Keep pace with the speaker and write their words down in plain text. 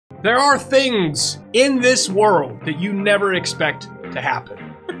There are things in this world that you never expect to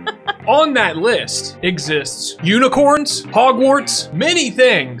happen. On that list exists unicorns, Hogwarts, many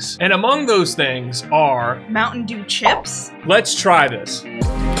things, and among those things are Mountain Dew chips. Let's try this.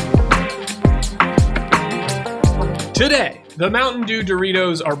 Today, the Mountain Dew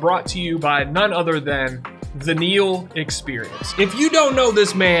Doritos are brought to you by none other than TheNealXperienc. If you don't know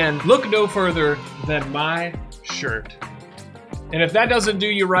this man, look no further than my shirt. And if that doesn't do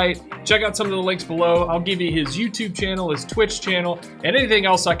you right, check out some of the links below. I'll give you his YouTube channel, his Twitch channel, and anything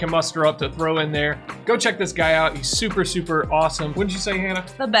else I can muster up to throw in there. Go check this guy out. He's super, super awesome. Wouldn't you say, Hannah?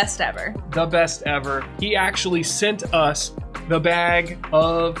 The best ever. The best ever. He actually sent us the bag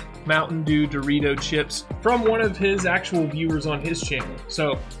of Mountain Dew Dorito chips from one of his actual viewers on his channel.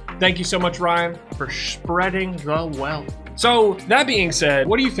 So thank you so much, Ryan, for spreading the wealth. So that being said,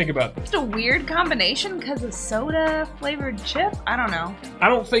 what do you think about this? It's a weird combination because of soda flavored chip. I don't know. I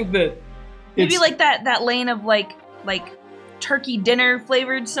don't think that maybe like that lane of like turkey dinner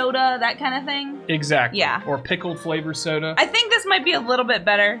flavored soda, that kind of thing. Exactly. Yeah. Or pickled flavored soda. I think this might be a little bit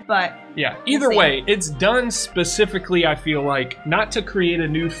better, but yeah. Either way, it's done specifically, I feel like, not to create a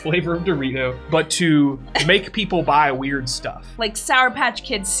new flavor of Dorito, but to make people buy weird stuff. Like Sour Patch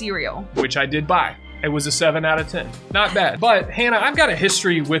Kids cereal. Which I did buy. It was a 7 out of 10. Not bad. But Hannah, I've got a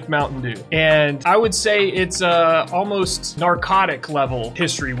history with Mountain Dew, and I would say it's a almost narcotic level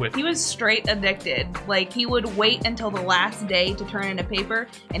history with it. He was straight addicted. Like, he would wait until the last day to turn in a paper,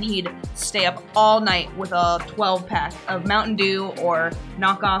 and he'd stay up all night with a 12-pack of Mountain Dew or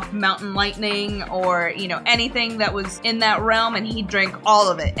knockoff Mountain Lightning or, you know, anything that was in that realm, and he'd drink all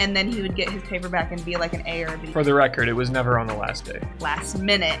of it, and then he would get his paper back and be like an A or a B. For the record, it was never on the last day. Last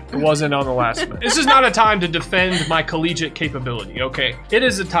minute. It wasn't on the last minute. This is not a time to defend my collegiate capability, okay? It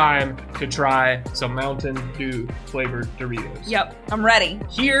is a time to try some Mountain Dew flavored Doritos. Yep, I'm ready.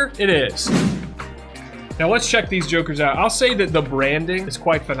 Here it is. Now let's check these jokers out. I'll say that the branding is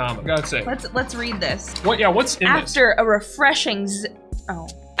quite phenomenal. Gotta say. Let's read this. What's in this? After a refreshing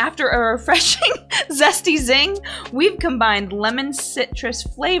zesty zing, we've combined lemon citrus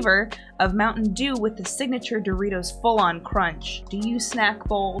flavor of Mountain Dew with the signature Doritos full-on crunch. Do you snack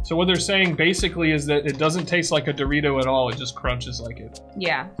bowl? So what they're saying basically is that it doesn't taste like a Dorito at all. It just crunches like it.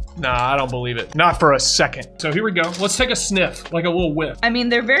 Yeah. Nah, I don't believe it. Not for a second. So here we go. Let's take a sniff, like a little whiff. I mean,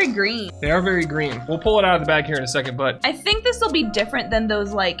 they're very green. They are very green. We'll pull it out of the bag here in a second, but I think this will be different than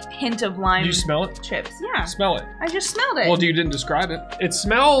those like hint of lime. Do you smell it? Chips. Yeah. Smell it. I just smelled it. Well, you didn't describe it. It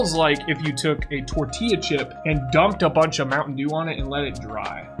smells like if you took a tortilla chip and dumped a bunch of Mountain Dew on it and let it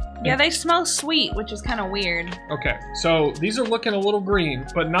dry. Yeah, they smell sweet, which is kind of weird. Okay, so these are looking a little green,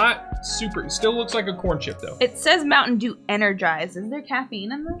 but not super. It still looks like a corn chip, though. It says Mountain Dew Energized. Is there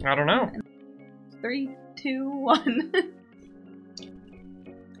caffeine in this? I don't know. 3, 2, 1.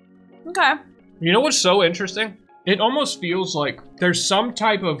 Okay. You know what's so interesting? It almost feels like there's some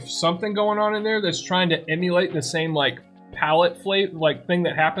type of something going on in there that's trying to emulate the same, like, palate flavor, like, thing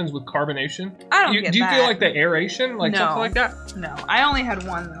that happens with carbonation. I don't get that. Do you feel like the aeration? Like something like that? No, I only had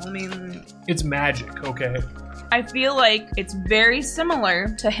one, though. I mean... It's magic, okay? I feel like it's very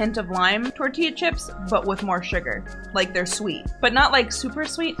similar to Hint of Lime tortilla chips, but with more sugar. Like, they're sweet. But not, like, super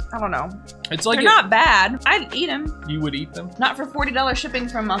sweet. I don't know. It's like they're not bad. I'd eat them. You would eat them? Not for $40 shipping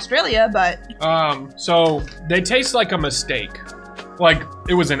from Australia, but... So, they taste like a mistake. Like,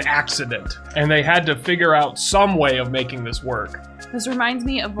 it was an accident, and they had to figure out some way of making this work. This reminds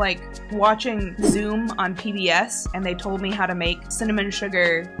me of, like, watching Zoom on PBS, and they told me how to make cinnamon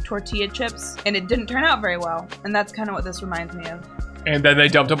sugar tortilla chips, and it didn't turn out very well. And that's kind of what this reminds me of. And then they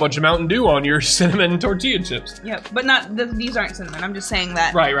dumped a bunch of Mountain Dew on your cinnamon tortilla chips. Yep, but not, these aren't cinnamon. I'm just saying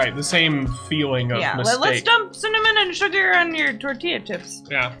that. Right, the same feeling of mistake. Let's dump cinnamon and sugar on your tortilla chips.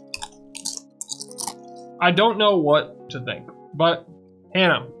 Yeah. I don't know what to think. But,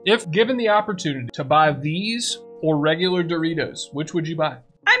 Hannah, if given the opportunity to buy these or regular Doritos, which would you buy?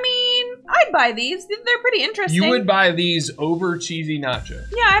 I mean, I'd buy these. They're pretty interesting. You would buy these over cheesy nacho?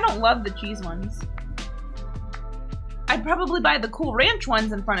 Yeah, I don't love the cheese ones. I'd probably buy the Cool Ranch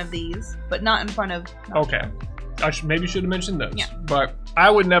ones in front of these, but not in front of nacho. Okay. I maybe should have mentioned those. Yeah. But I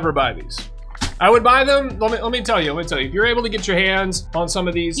would never buy these. I would buy them. Let me tell you. If you're able to get your hands on some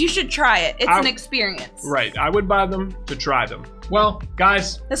of these, you should try it. It's an experience. Right. I would buy them to try them. Well,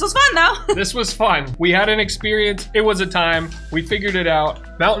 guys. This was fun, though. This was fun. We had an experience. It was a time. We figured it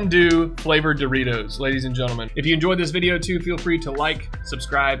out. Mountain Dew flavored Doritos, ladies and gentlemen. If you enjoyed this video, too, feel free to like,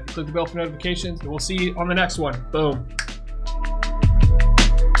 subscribe, click the bell for notifications, and we'll see you on the next one. Boom.